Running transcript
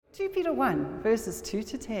2 Peter 1, verses 2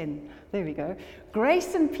 to 10. There we go.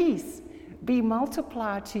 Grace and peace be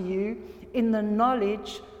multiplied to you in the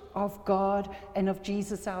knowledge of God and of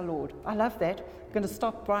Jesus our Lord. I love that. I'm going to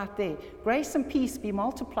stop right there. Grace and peace be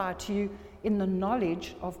multiplied to you in the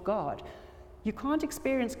knowledge of God. You can't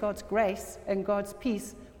experience God's grace and God's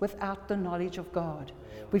peace without the knowledge of God.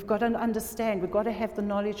 We've got to understand, we've got to have the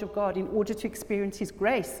knowledge of God in order to experience His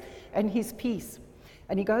grace and His peace.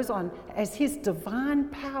 And he goes on, as His divine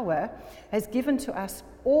power has given to us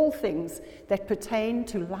all things that pertain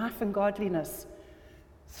to life and godliness,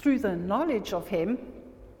 through the knowledge of Him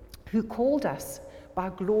who called us by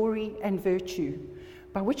glory and virtue,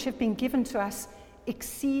 by which have been given to us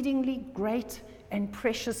exceedingly great and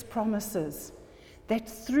precious promises, that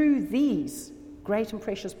through these great and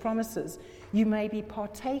precious promises you may be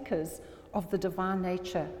partakers of the divine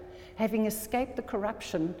nature, having escaped the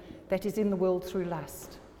corruption that is in the world through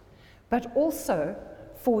lust. But also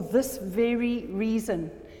for this very reason,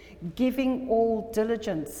 giving all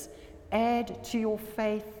diligence, add to your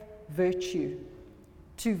faith virtue,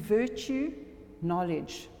 to virtue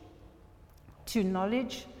knowledge, to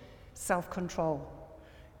knowledge self-control,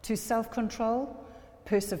 to self-control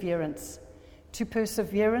perseverance, to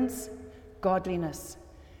perseverance godliness,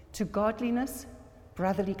 to godliness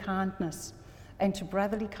brotherly kindness, and to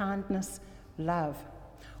brotherly kindness love.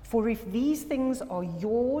 For if these things are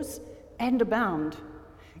yours and abound,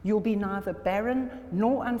 you'll be neither barren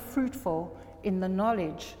nor unfruitful in the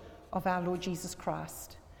knowledge of our Lord Jesus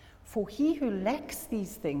Christ. For he who lacks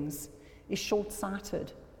these things is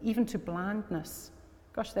short-sighted, even to blindness.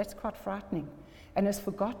 Gosh, that's quite frightening. And has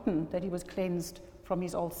forgotten that he was cleansed from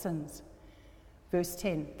his old sins. Verse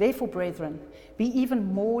 10, therefore, brethren, be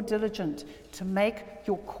even more diligent to make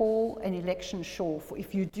your call and election sure. For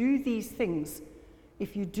if you do these things,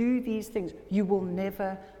 you will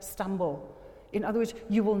never stumble. In other words,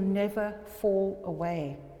 you will never fall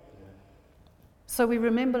away. So we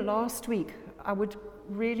remember last week, I would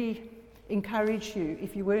really encourage you,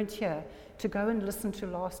 if you weren't here, to go and listen to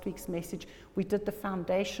last week's message. We did the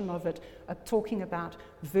foundation of it, talking about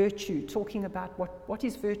virtue, talking about what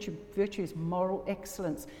is virtue. Virtue is moral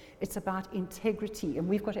excellence. It's about integrity, and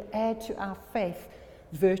we've got to add to our faith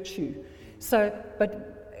virtue. So,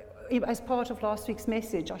 but as part of last week's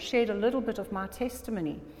message, I shared a little bit of my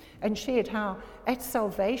testimony and shared how at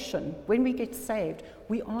salvation, when we get saved,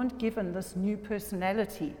 we aren't given this new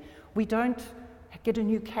personality. We don't get a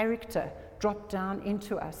new character dropped down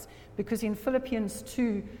into us. Because in Philippians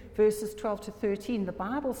 2, verses 12 to 13, the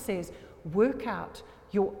Bible says, work out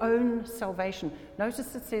your own salvation.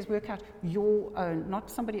 Notice it says work out your own, not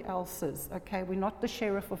somebody else's, okay? We're not the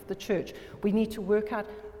sheriff of the church. We need to work out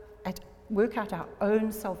our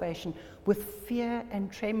own salvation with fear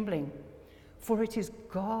and trembling. For it is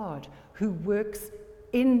God who works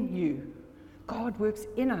in you. God works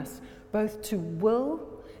in us, both to will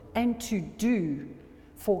and to do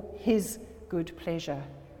for His good pleasure.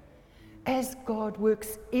 As God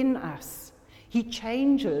works in us, He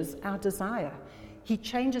changes our desire. He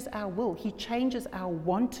changes our will. He changes our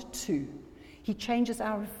want to. He changes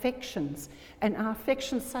our affections. And our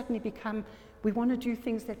affections suddenly become, we want to do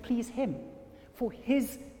things that please Him for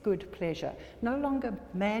His good pleasure. No longer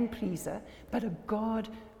man pleaser, but a God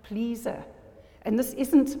pleaser. And this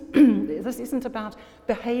isn't about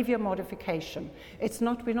behavior modification.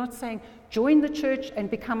 We're not saying join the church and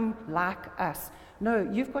become like us. No,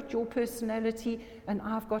 you've got your personality and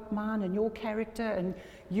I've got mine, and your character, and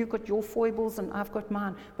you've got your foibles and I've got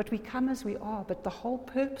mine. But we come as we are. But the whole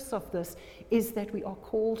purpose of this is that we are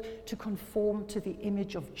called to conform to the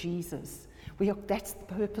image of Jesus. That's the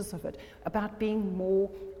purpose of it, about being more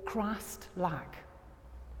Christ-like.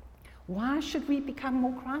 Why should we become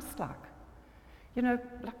more Christ-like?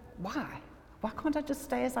 Why? Why can't I just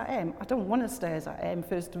stay as I am? I don't want to stay as I am,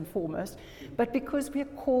 first and foremost, but because we are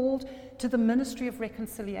called to the ministry of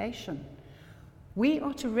reconciliation. We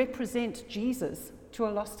are to represent Jesus to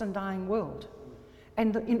a lost and dying world.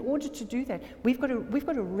 And in order to do that, we've got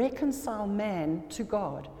to reconcile man to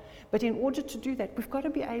God. But in order to do that, we've got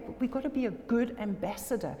to be a good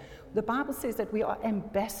ambassador. The Bible says that we are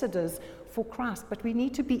ambassadors for Christ, but we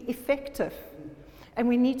need to be effective and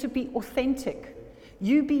we need to be authentic.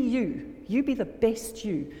 You be you. You be the best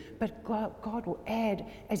you. But God will add,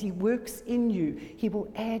 as He works in you, He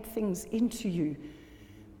will add things into you.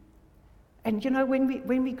 And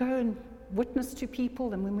when we go and witness to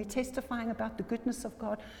people and when we're testifying about the goodness of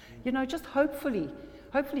God, just hopefully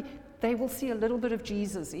they will see a little bit of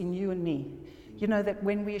Jesus in you and me. That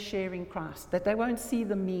when we are sharing Christ, that they won't see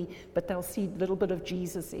the me, but they'll see a little bit of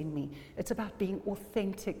Jesus in me. It's about being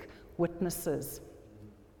authentic witnesses.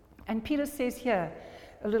 And Peter says here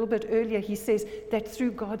a little bit earlier, he says that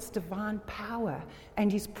through God's divine power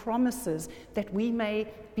and his promises, that we may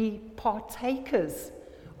be partakers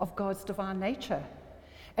of God's divine nature.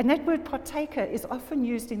 And that word partaker is often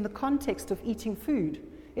used in the context of eating food,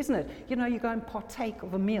 isn't it? You know, you go and partake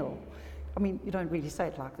of a meal. I mean, you don't really say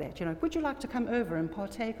it like that, you know. Would you like to come over and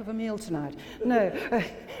partake of a meal tonight? No.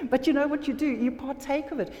 But you know what you do? You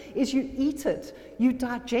partake of it, is you eat it, you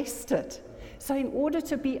digest it. So in order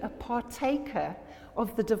to be a partaker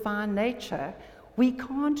of the divine nature, we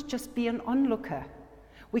can't just be an onlooker.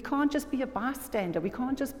 We can't just be a bystander. We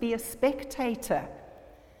can't just be a spectator.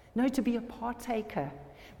 No, to be a partaker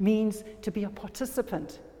means to be a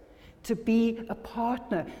participant, to be a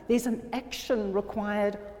partner. There's an action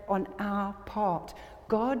required on our part.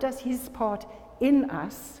 God does his part in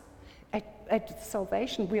us. At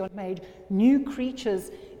salvation, we are made new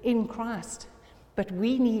creatures in Christ, but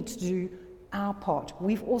we need to do our part.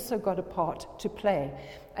 We've also got a part to play.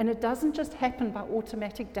 And it doesn't just happen by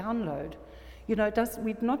automatic download. You know,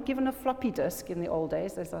 we're not given a floppy disk in the old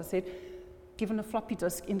days, as I said. Given a floppy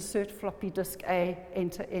disk, insert floppy disk A,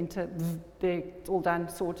 enter, it's all done,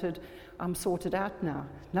 sorted, I'm sorted out now.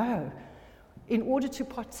 No. In order to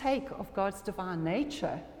partake of God's divine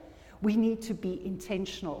nature, we need to be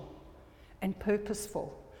intentional and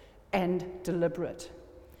purposeful and deliberate.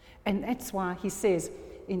 And that's why he says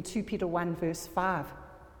in 2 Peter 1 verse 5,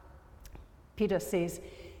 Peter says,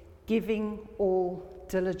 giving all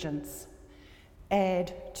diligence,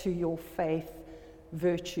 add to your faith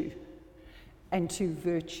virtue, and to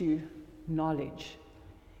virtue knowledge.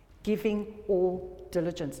 Giving all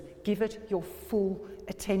diligence. Give it your full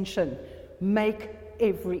attention. Make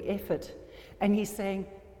every effort. And he's saying,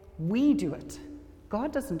 we do it.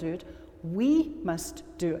 God doesn't do it. We must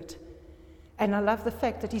do it. And I love the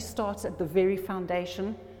fact that he starts at the very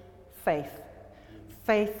foundation, faith.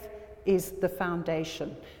 Faith is the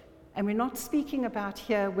foundation. And we're not speaking about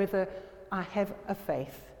here whether I have a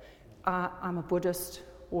faith. I'm a Buddhist,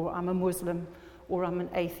 or I'm a Muslim, or I'm an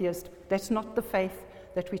atheist. That's not the faith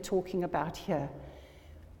that we're talking about here.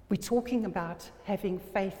 We're talking about having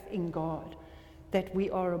faith in God, that we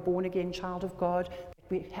are a born-again child of God,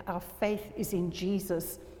 our faith is in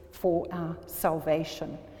Jesus for our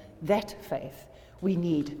salvation. That faith we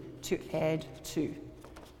need to add to.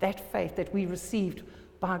 That faith that we received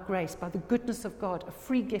by grace, by the goodness of God, a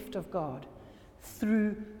free gift of God,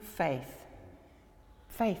 through faith.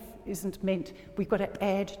 Faith isn't meant, we've got to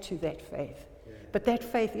add to that faith. But that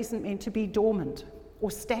faith isn't meant to be dormant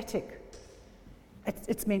or static.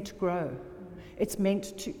 It's meant to grow. It's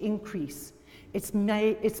meant to increase. It's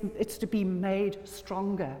to be made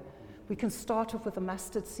stronger. We can start off with a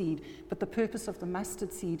mustard seed, but the purpose of the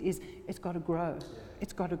mustard seed is it's got to grow.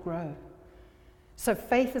 It's got to grow. So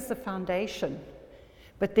faith is the foundation.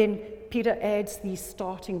 But then Peter adds these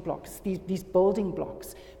starting blocks, these building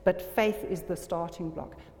blocks. But faith is the starting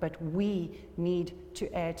block. But we need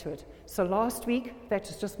to add to it. So last week, that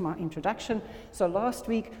is just my introduction. So last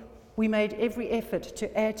week, we made every effort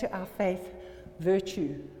to add to our faith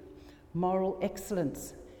virtue, moral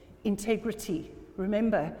excellence, integrity.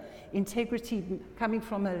 Remember, integrity coming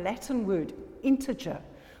from a Latin word, integer,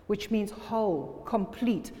 which means whole,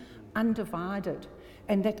 complete, undivided.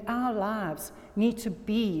 And that our lives need to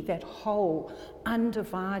be that whole,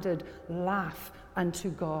 undivided life unto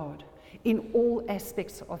God in all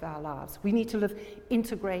aspects of our lives. We need to live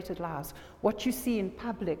integrated lives. What you see in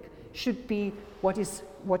public should be what is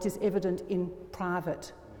evident in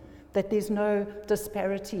private, that there's no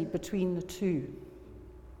disparity between the two.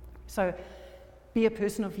 So be a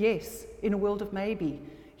person of yes in a world of maybe.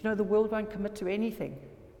 You know, the world won't commit to anything.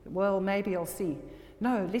 Well, maybe I'll see.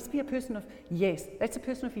 No, let's be a person of yes. That's a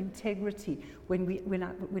person of integrity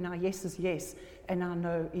when our yes is yes and our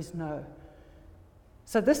no is no.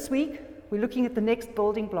 So this week, we're looking at the next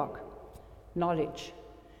building block, knowledge.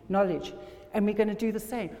 Knowledge. And we're going to do the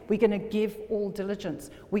same. We're going to give all diligence.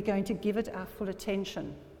 We're going to give it our full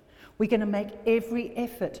attention. We're going to make every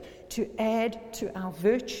effort to add to our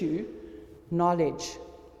virtue knowledge.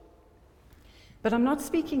 But I'm not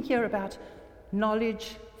speaking here about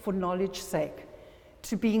knowledge for knowledge's sake,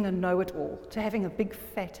 to being a know-it-all, to having a big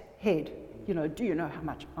fat head. You know, do you know how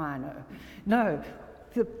much I know? No,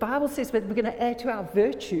 the Bible says that we're going to add to our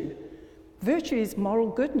virtue. Virtue is moral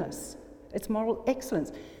goodness. It's moral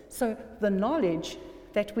excellence. So the knowledge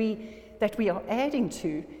that we are adding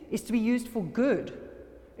to is to be used for good.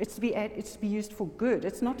 It's to be used for good.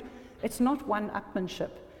 It's not one-upmanship.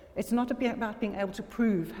 It's not about being able to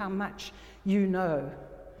prove how much you know.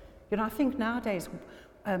 You know, I think nowadays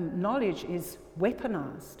knowledge is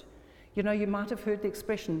weaponized. You know, you might have heard the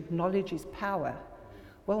expression, knowledge is power.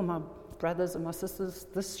 Well, my brothers and my sisters,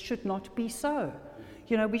 this should not be so.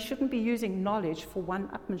 You know, we shouldn't be using knowledge for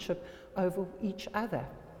one-upmanship over each other.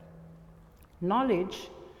 Knowledge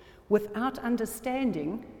without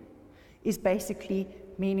understanding is basically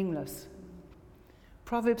meaningless.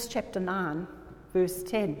 Proverbs chapter 9, verse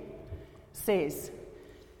 10 says,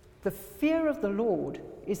 "The fear of the Lord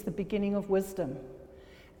is the beginning of wisdom,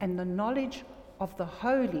 and the knowledge of the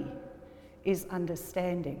holy is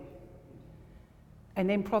understanding." And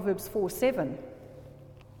then Proverbs 4:7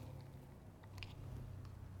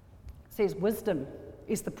 says, "Wisdom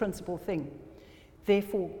is the principal thing.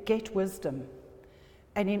 Therefore, get wisdom,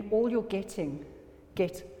 and in all your getting,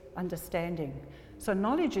 get understanding." So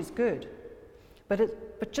knowledge is good,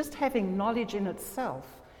 but just having knowledge in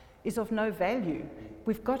itself is of no value.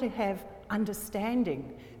 We've got to have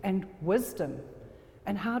understanding and wisdom.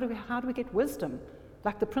 And how do we get wisdom?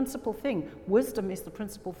 Like the principal thing. Wisdom is the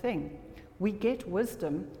principal thing. We get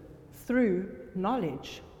wisdom through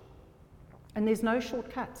knowledge. And there's no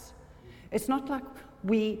shortcuts. It's not like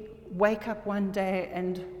we wake up one day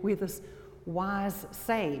and we're this wise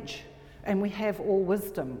sage and we have all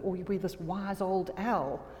wisdom, or we're this wise old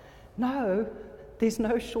owl. No, there's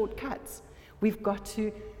no shortcuts. We've got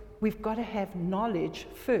to have knowledge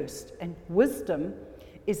first, and wisdom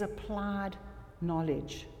is applied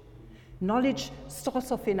knowledge. Knowledge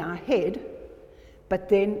starts off in our head, but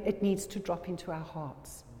then it needs to drop into our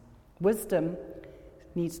hearts. Wisdom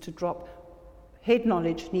needs to drop, head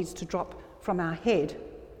knowledge needs to drop from our head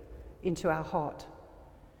into our heart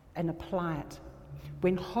and apply it.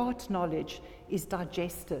 When heart knowledge is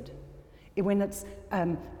digested, when it's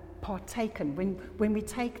partaken, when we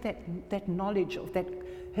take that knowledge of that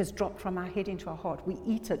has dropped from our head into our heart, we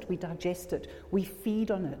eat it, we digest it, we feed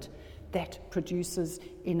on it, that produces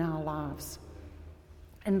in our lives.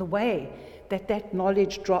 And the way that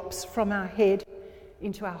knowledge drops from our head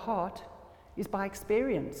into our heart is by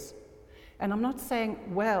experience. And I'm not saying,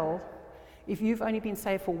 well, if you've only been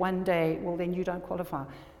saved for one day, well, then you don't qualify.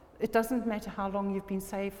 It doesn't matter how long you've been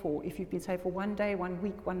saved for. If you've been saved for 1 day, 1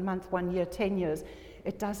 week, 1 month, 1 year, 10 years,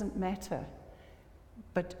 it doesn't matter.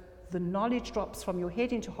 But the knowledge drops from your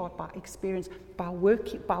head into heart by experience, by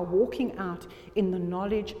walking out in the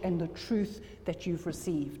knowledge and the truth that you've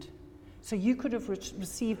received. So you could have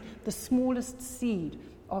received the smallest seed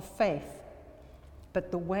of faith,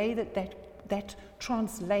 but the way that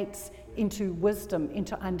translates into wisdom,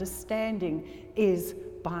 into understanding, is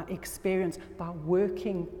by experience, by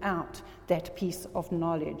working out that piece of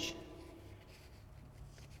knowledge.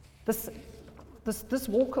 This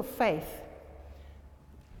walk of faith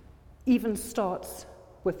even starts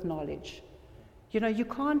with knowledge. You know, you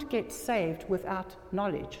can't get saved without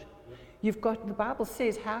knowledge. The Bible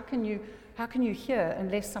says, how can you hear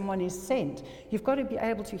unless someone is sent? You've got to be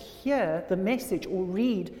able to hear the message or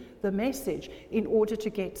read the message in order to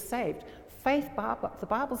get saved. The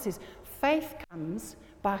Bible says, faith comes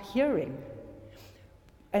by hearing,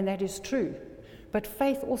 and that is true. But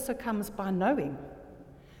faith also comes by knowing,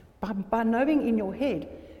 by knowing in your head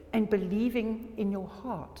and believing in your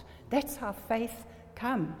heart. That's how faith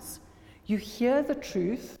comes. You hear the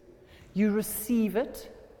truth, you receive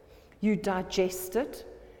it, you digest it,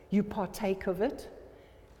 you partake of it,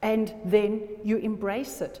 and then you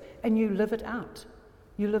embrace it and you live it out.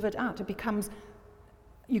 You live it out. It becomes,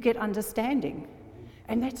 you get understanding.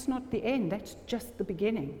 And that's not the end, that's just the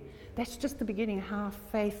beginning. That's just the beginning of how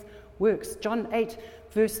faith works. John 8,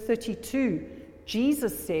 verse 32,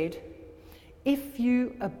 Jesus said, "If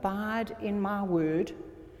you abide in my word,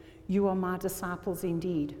 you are my disciples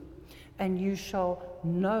indeed, and you shall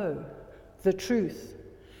know the truth,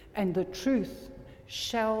 and the truth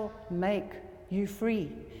shall make you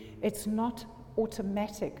free." It's not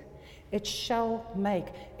automatic. It shall make.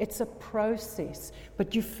 It's a process.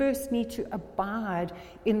 But you first need to abide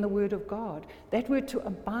in the Word of God. That word to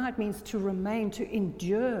abide means to remain, to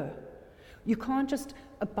endure. You can't just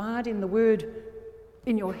abide in the Word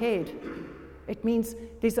in your head. It means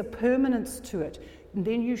there's a permanence to it. And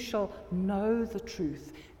then you shall know the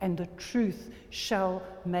truth, and the truth shall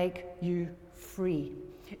make you free.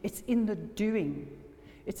 It's in the doing.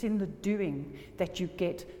 It's in the doing that you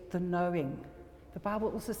get the knowing. The Bible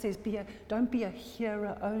also says, don't be a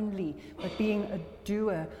hearer only, but being a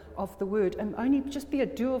doer of the word. And only just be a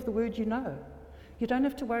doer of the word you know. You don't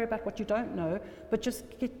have to worry about what you don't know, but just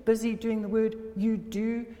get busy doing the word you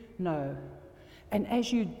do know. And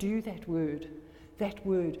as you do that word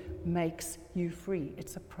makes you free.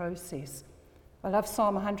 It's a process. I love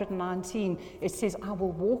Psalm 119. It says, "I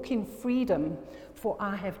will walk in freedom, for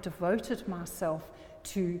I have devoted myself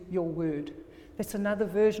to your word." That's another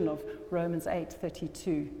version of Romans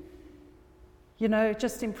 8:32. You know,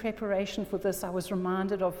 just in preparation for this, I was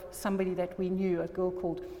reminded of somebody that we knew, a girl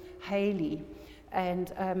called Hayley.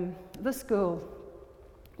 And this girl,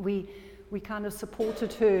 we kind of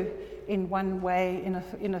supported her in one way,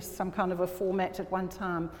 in some kind of a format at one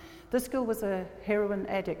time. This girl was a heroin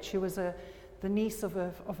addict. She was the niece of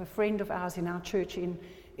a friend of ours in our church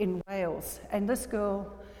in Wales. And this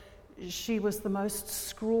girl, she was the most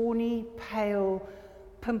scrawny, pale,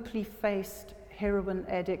 pimply-faced heroin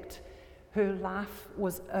addict. Her life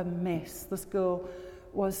was a mess. This girl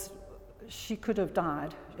she could have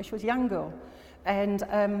died. She was a young girl.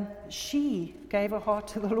 And she gave her heart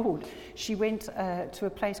to the Lord. She went to a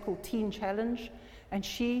place called Teen Challenge, and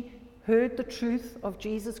she heard the truth of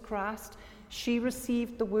Jesus Christ. She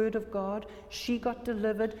received the word of God. She got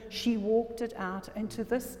delivered. She walked it out. And to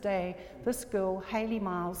this day, this girl, Hayley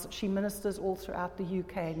Miles, she ministers all throughout the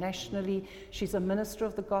UK. Nationally, she's a minister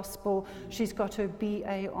of the gospel. She's got her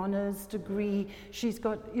BA honours degree. She's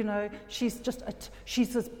got, she's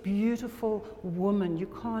this beautiful woman. You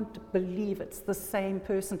can't believe it's the same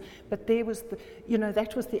person. But there was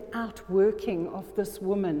that was the outworking of this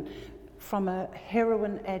woman from a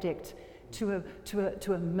heroin addict to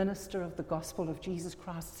a minister of the gospel of Jesus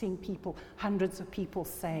Christ, seeing hundreds of people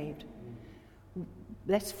saved.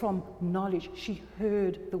 That's from knowledge. She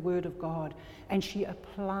heard the word of God and she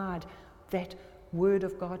applied that word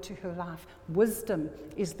of God to her life. Wisdom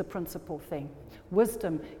is the principal thing.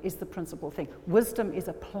 Wisdom is the principal thing. Wisdom is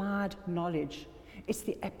applied knowledge. It's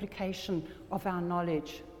the application of our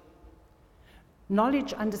knowledge.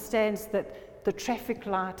 Knowledge understands that the traffic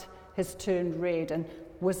light has turned red and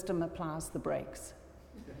wisdom applies the brakes.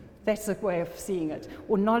 That's a way of seeing it.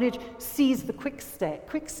 Or knowledge sees the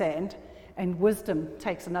quicksand and wisdom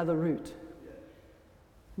takes another route.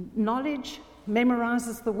 Knowledge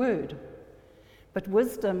memorizes the word, but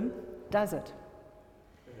wisdom does it.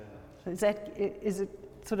 Is it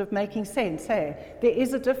sort of making sense? Hey? There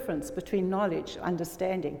is a difference between knowledge,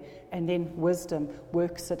 understanding, and then wisdom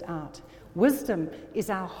works it out. Wisdom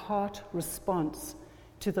is our heart response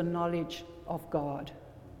to the knowledge of God.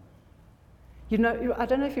 I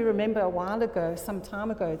don't know if you remember a while ago, some time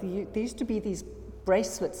ago, there used to be these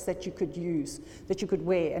bracelets that you could use, that you could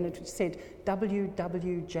wear, and it said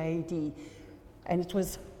WWJD. And it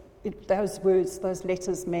was, those words, those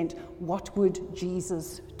letters meant, what would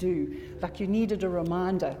Jesus do? Like you needed a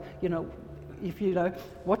reminder,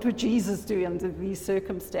 what would Jesus do under these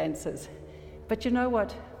circumstances? But you know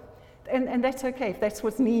what? And that's okay if that's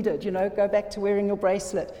what's needed, go back to wearing your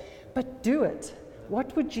bracelet. But do it.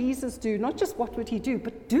 What would Jesus do? Not just what would he do,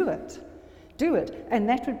 but do it. Do it. And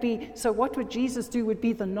that would be, so what would Jesus do would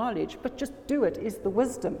be the knowledge, but just do it is the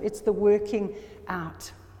wisdom. It's the working out.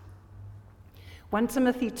 1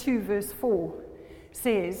 Timothy 2 verse 4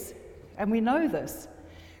 says, and we know this,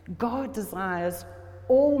 God desires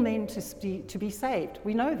all men to be saved.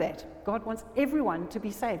 We know that. God wants everyone to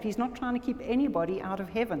be saved. He's not trying to keep anybody out of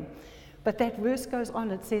heaven. But that verse goes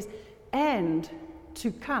on, it says, and to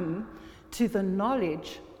come to the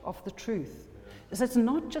knowledge of the truth. So it's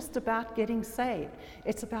not just about getting saved.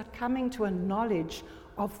 It's about coming to a knowledge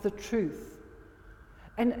of the truth.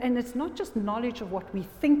 And it's not just knowledge of what we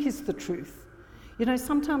think is the truth.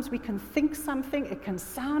 Sometimes we can think something, it can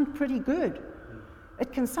sound pretty good.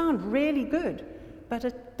 It can sound really good, but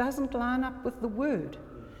it doesn't line up with the word.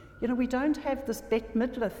 We don't have this Bette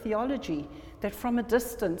Midler theology that from a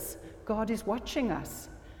distance God is watching us.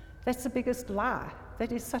 That's the biggest lie.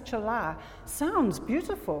 That is such a lie. Sounds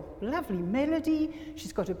beautiful, lovely melody.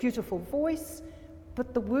 She's got a beautiful voice,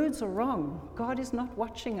 but the words are wrong. God is not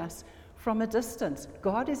watching us from a distance.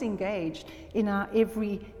 God is engaged in our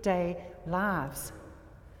everyday lives.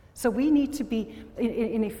 So we need to be,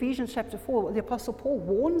 in Ephesians chapter 4, the Apostle Paul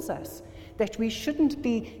warns us that we shouldn't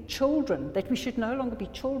be children, that we should no longer be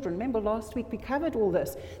children. Remember last week we covered all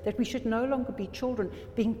this, that we should no longer be children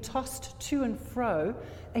being tossed to and fro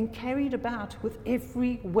and carried about with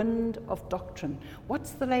every wind of doctrine.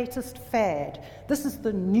 What's the latest fad? This is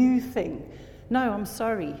the new thing. No, I'm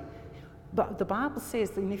sorry. But the Bible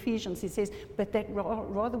says, in Ephesians, it says, but that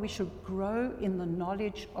rather we should grow in the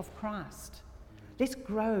knowledge of Christ. Let's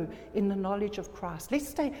grow in the knowledge of Christ. Let's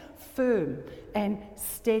stay firm and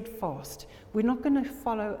steadfast. We're not going to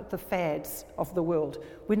follow the fads of the world.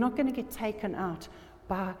 We're not going to get taken out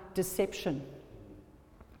by deception.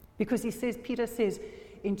 Because Peter says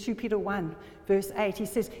in 2 Peter 1, verse 8, he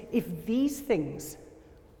says, if these things,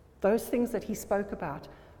 those things that he spoke about,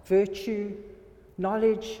 virtue,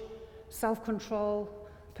 knowledge, self-control,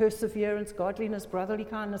 perseverance, godliness, brotherly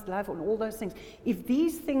kindness, love, and all those things, if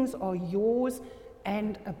these things are yours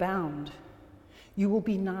and abound, you will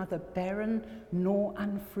be neither barren nor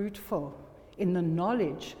unfruitful in the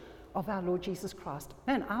knowledge of our Lord Jesus Christ.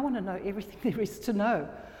 Man, I want to know everything there is to know.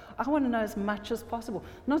 I want to know as much as possible.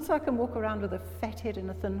 Not so I can walk around with a fat head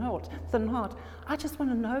and a thin heart. I just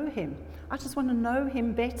want to know him. I just want to know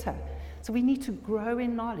him better. So we need to grow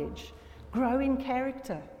in knowledge, grow in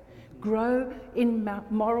character, grow in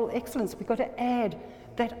moral excellence. We've got to add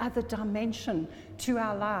that other dimension to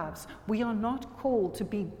our lives. We are not called to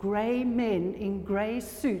be grey men in grey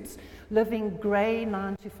suits living grey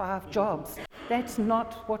 9-to-5 jobs. That's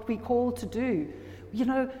not what we're called to do. You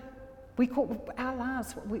know, we call our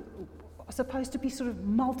lives, we are supposed to be sort of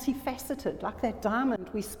multifaceted, like that diamond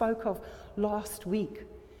we spoke of last week.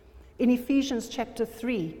 In Ephesians chapter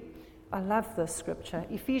 3, I love this scripture,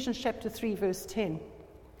 Ephesians chapter 3 verse 10,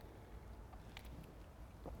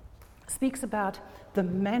 speaks about the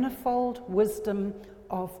manifold wisdom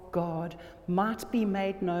of God might be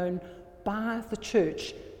made known by the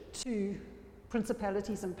church to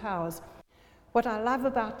principalities and powers. What I love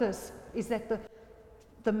about this is that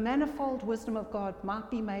the manifold wisdom of God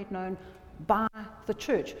might be made known by the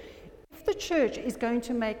church. If the church is going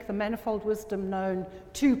to make the manifold wisdom known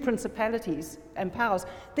to principalities and powers,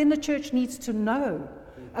 then the church needs to know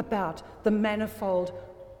about the manifold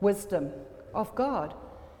wisdom of God.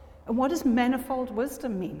 And what does manifold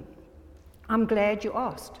wisdom mean? I'm glad you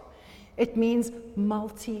asked. It means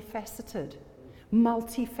multifaceted,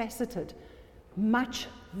 much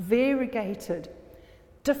variegated,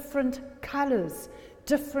 different colors,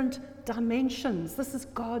 different dimensions. This is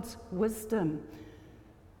God's wisdom.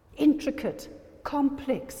 Intricate,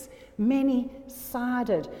 complex,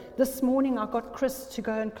 many-sided. This morning I got Chris to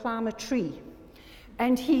go and climb a tree.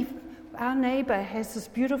 And our neighbor has this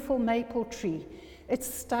beautiful maple tree.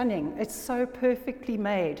 It's stunning. It's so perfectly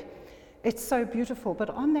made. It's so beautiful. But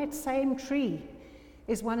on that same tree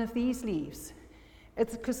is one of these leaves.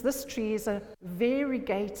 It's because this tree is a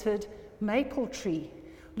variegated maple tree.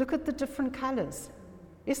 Look at the different colors.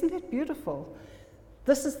 Isn't that beautiful?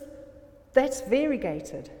 That's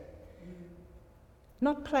variegated.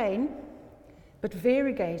 Not plain, but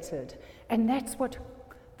variegated. And that's what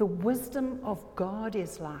the wisdom of God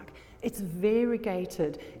is like. It's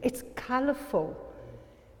variegated. It's colorful.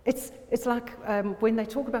 It's like when they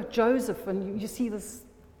talk about Joseph, and you see the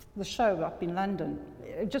show up in London.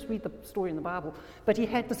 Just read the story in the Bible. But he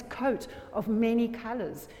had this coat of many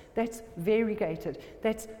colors. That's variegated.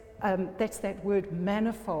 That's that word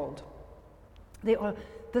manifold. There are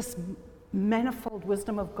this manifold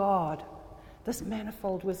wisdom of God. This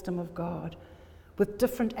manifold wisdom of God with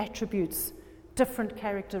different attributes, different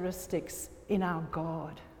characteristics in our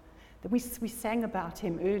God. We sang about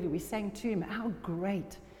him earlier. We sang to him, how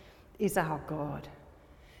great is our God.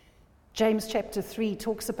 James chapter 3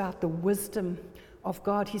 talks about the wisdom of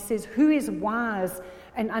God. He says, who is wise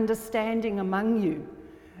and understanding among you?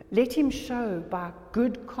 Let him show by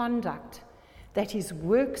good conduct that his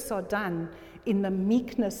works are done in the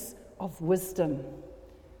meekness of wisdom.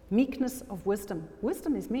 Meekness of wisdom.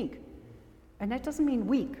 Wisdom is meek. And that doesn't mean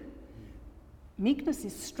weak. Meekness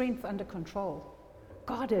is strength under control.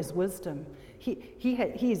 God has wisdom.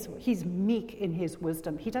 He's meek in his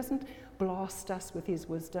wisdom. He doesn't blast us with his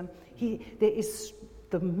wisdom. There is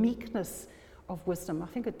the meekness of wisdom. I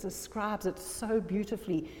think it describes it so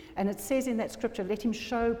beautifully. And it says in that scripture, let him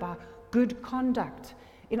show by good conduct.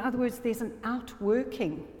 In other words, there's an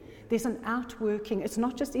outworking. There's an outworking. It's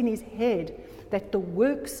not just in his head that the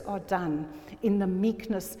works are done in the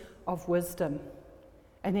meekness of wisdom.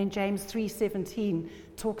 And then James 3:17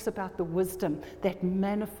 talks about the wisdom, that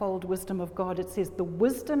manifold wisdom of God. It says, the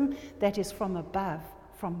wisdom that is from above,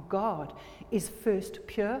 from God, is first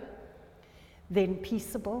pure, then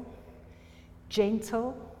peaceable,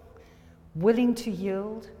 gentle, willing to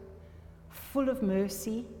yield, full of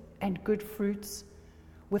mercy and good fruits,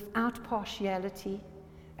 without partiality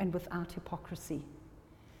and without hypocrisy.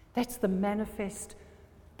 That's the manifold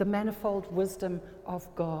wisdom of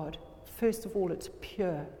God. First of all, it's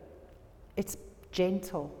pure, it's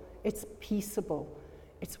gentle, it's peaceable,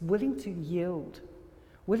 it's willing to yield.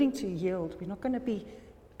 Willing to yield. We're not going to be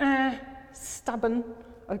stubborn,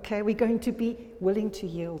 okay? We're going to be willing to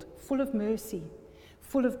yield, full of mercy,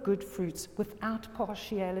 full of good fruits, without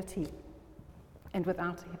partiality and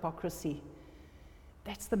without hypocrisy.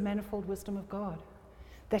 That's the manifold wisdom of God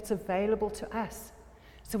that's available to us.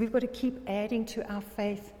 So we've got to keep adding to our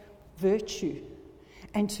faith virtue,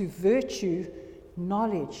 and to virtue,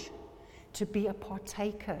 knowledge, to be a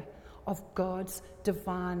partaker of God's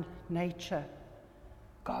divine nature.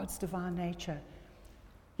 God's divine nature.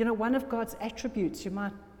 You know, one of God's attributes, you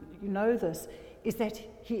know this, is that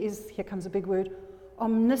he is, here comes a big word,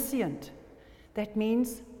 omniscient. That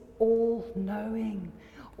means all-knowing,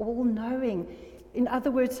 all-knowing. In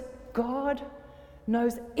other words, God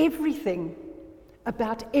knows everything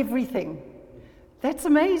about everything. That's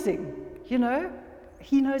amazing, you know?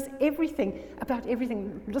 He knows everything about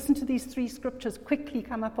everything. Listen to these three scriptures quickly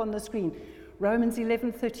come up on the screen. Romans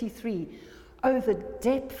 11:33. Oh, the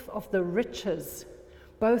depth of the riches,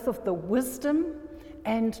 both of the wisdom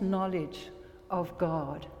and knowledge of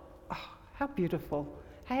God. Oh, how beautiful.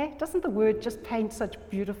 Hey, doesn't the word just paint such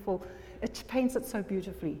beautiful, it paints it so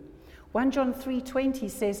beautifully. 1 John 3:20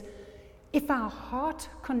 says, if our heart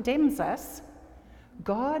condemns us,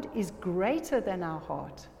 God is greater than our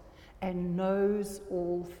heart and knows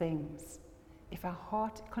all things. If our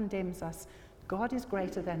heart condemns us, God is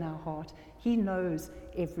greater than our heart. He knows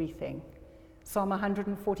everything. Psalm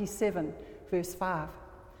 147, verse 5.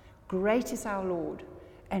 Great is our Lord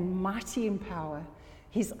and mighty in power.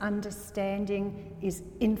 His understanding is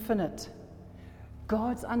infinite.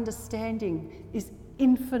 God's understanding is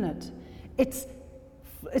infinite. It's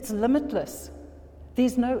limitless.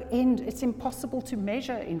 There's no end. It's impossible to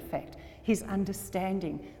measure, in fact, his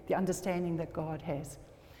understanding, the understanding that God has.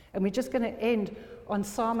 And we're just going to end on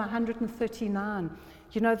Psalm 139.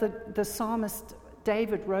 You know, the psalmist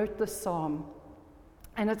David wrote this psalm.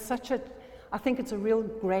 And it's I think it's a real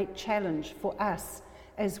great challenge for us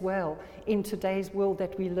as well in today's world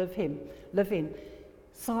that we live in.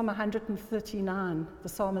 Psalm 139, the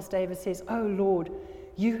psalmist David says, "Oh Lord,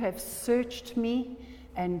 you have searched me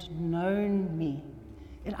and known me."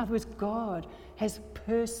 In other words, God has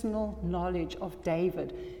personal knowledge of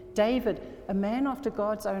David. David, a man after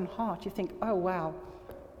God's own heart. You think, oh wow,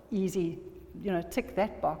 easy, tick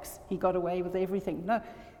that box. He got away with everything. No,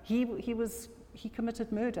 he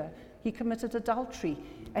committed murder. He committed adultery,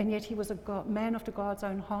 and yet he was a man after God's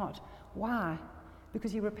own heart. Why?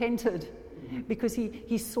 Because he repented. Because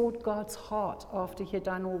he sought God's heart after he had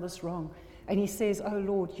done all this wrong. And he says, "Oh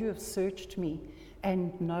Lord, you have searched me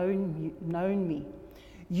and known me.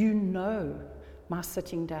 You know my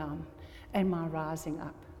sitting down and my rising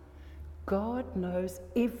up." God knows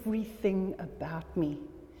everything about me,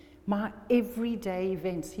 my everyday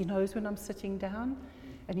events. He knows when I'm sitting down,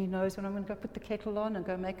 and he knows when I'm going to go put the kettle on and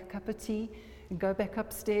go make a cup of tea and go back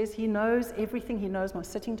upstairs. He knows everything. He knows my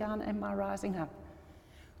sitting down and my rising up.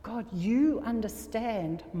 God, you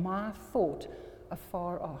understand my thought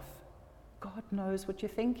afar off. God knows what you're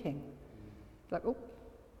thinking. Like,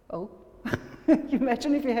 oh. You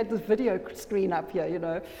imagine if you had this video screen up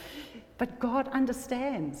here, But God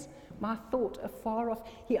understands my thought afar off.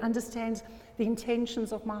 He understands the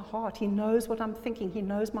intentions of my heart. He knows what I'm thinking. He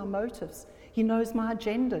knows my motives. He knows my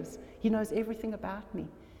agendas. He knows everything about me.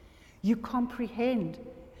 You comprehend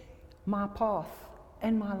my path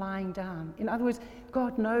and my lying down. In other words,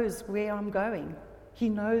 God knows where I'm going. He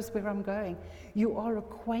knows where I'm going. You are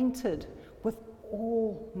acquainted with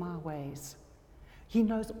all my ways. He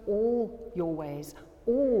knows all your ways,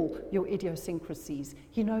 all your idiosyncrasies.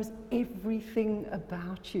 He knows everything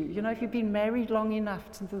about you. If you've been married long enough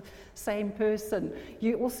to the same person,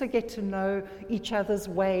 you also get to know each other's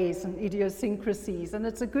ways and idiosyncrasies, and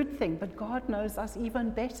it's a good thing, but God knows us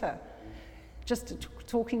even better. Just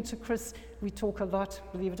talking to Chris, we talk a lot,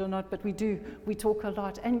 believe it or not, but we do. We talk a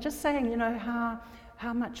lot, and just saying,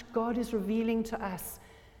 how much God is revealing to us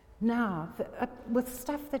now, with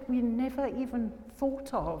stuff that we never even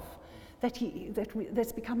thought of,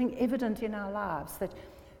 that's becoming evident in our lives, that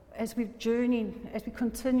as we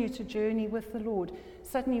continue to journey with the Lord,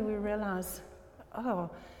 suddenly we realize,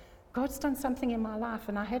 oh, God's done something in my life,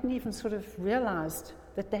 and I hadn't even sort of realized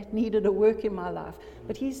that needed a work in my life,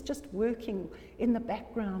 but he's just working in the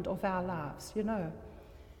background of our lives,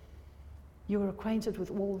 You are acquainted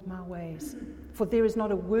with all of my ways, for there is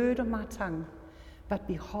not a word on my tongue. But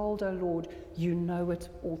behold, O Lord, you know it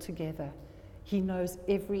altogether. He knows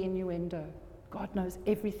every innuendo. God knows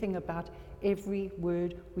everything about every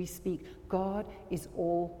word we speak. God is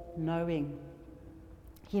all-knowing.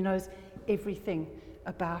 He knows everything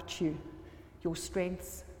about you, your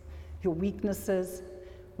strengths, your weaknesses,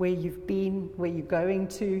 where you've been, where you're going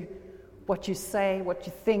to, what you say, what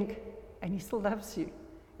you think, and he still loves you.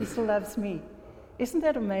 He still loves me. Isn't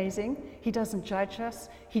that amazing? He doesn't judge us.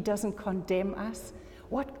 He doesn't condemn us.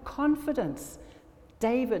 What confidence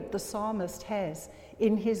David, the psalmist, has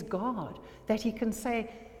in his God, that he can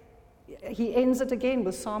say, he ends it again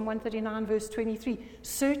with Psalm 139, verse 23,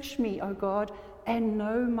 "Search me, O God, and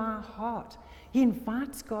know my heart." He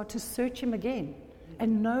invites God to search him again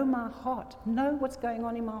and know my heart, know what's going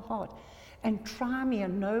on in my heart, and try me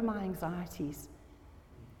and know my anxieties.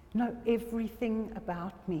 Know everything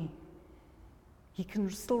about me. He can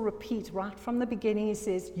still repeat right from the beginning. He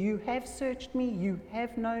says, you have searched me, you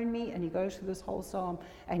have known me. And he goes through this whole psalm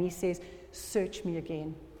and he says, search me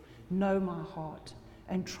again, know my heart,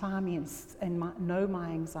 and try me and know my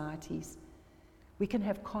anxieties. We can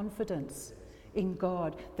have confidence in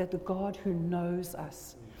God, that the God who knows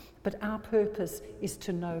us. But our purpose is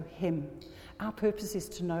to know him. Our purpose is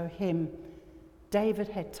to know him. David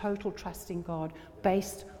had total trust in God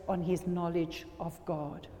based on his knowledge of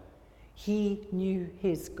God. He knew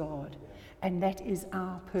his God, and that is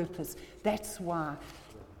our purpose. That's why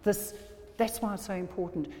it's so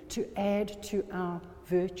important to add to our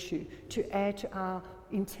virtue, to add to our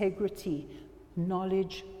integrity,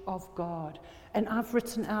 knowledge of God. And I've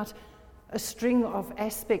written out a string of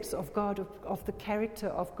aspects of God, of the character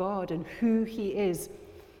of God and who he is.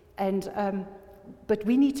 And but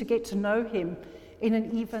we need to get to know him in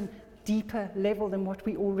an even deeper level than what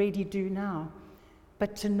we already do now.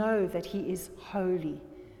 But to know that he is holy.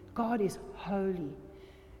 God is holy.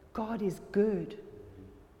 God is good.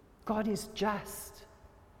 God is just.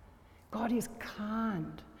 God is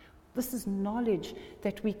kind. This is knowledge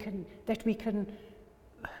that we can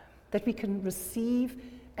receive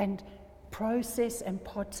and process and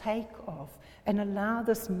partake of, and allow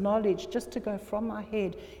this knowledge just to go from my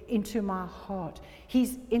head into my heart.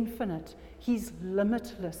 He's infinite. He's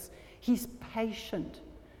limitless. He's patient.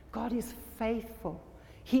 God is faithful.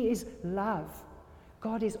 He is love.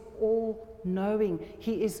 God is all-knowing.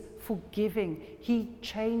 He is forgiving. He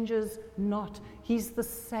changes not. He's the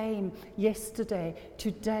same yesterday,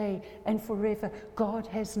 today, and forever. God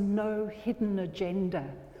has no hidden agenda.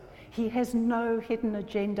 He has no hidden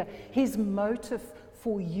agenda. His motive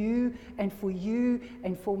for you and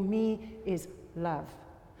for me is love,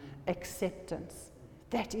 acceptance.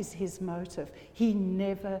 That is his motive. He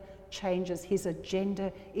never changes. His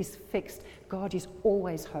agenda is fixed. God is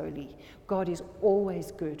always holy. God is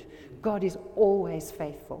always good. God is always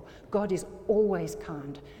faithful. God is always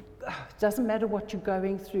kind. It doesn't matter what you're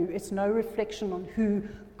going through. It's no reflection on who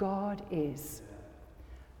God is.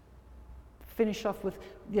 Finish off with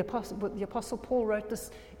the Apostle Paul wrote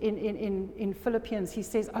this in Philippians. He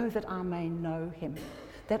says, oh, that I may know him.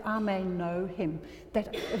 That I may know him.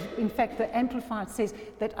 That, in fact, the Amplified says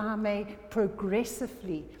that I may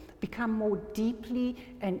progressively become more deeply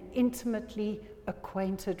and intimately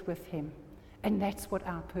acquainted with him. And that's what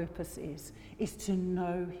our purpose is to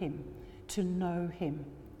know him, to know him.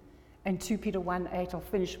 And 2 Peter 1:8, I'll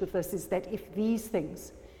finish with this, is that if these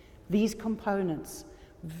things, these components,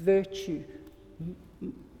 virtue,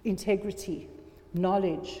 integrity,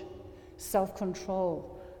 knowledge,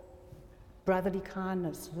 self-control, brotherly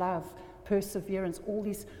kindness, love, perseverance, all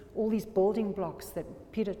these building blocks that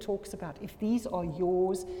Peter talks about, if these are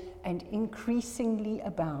yours and increasingly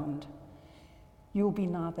abound, you'll be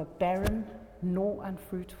neither barren nor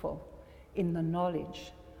unfruitful in the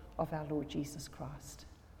knowledge of our Lord Jesus Christ.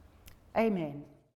 Amen.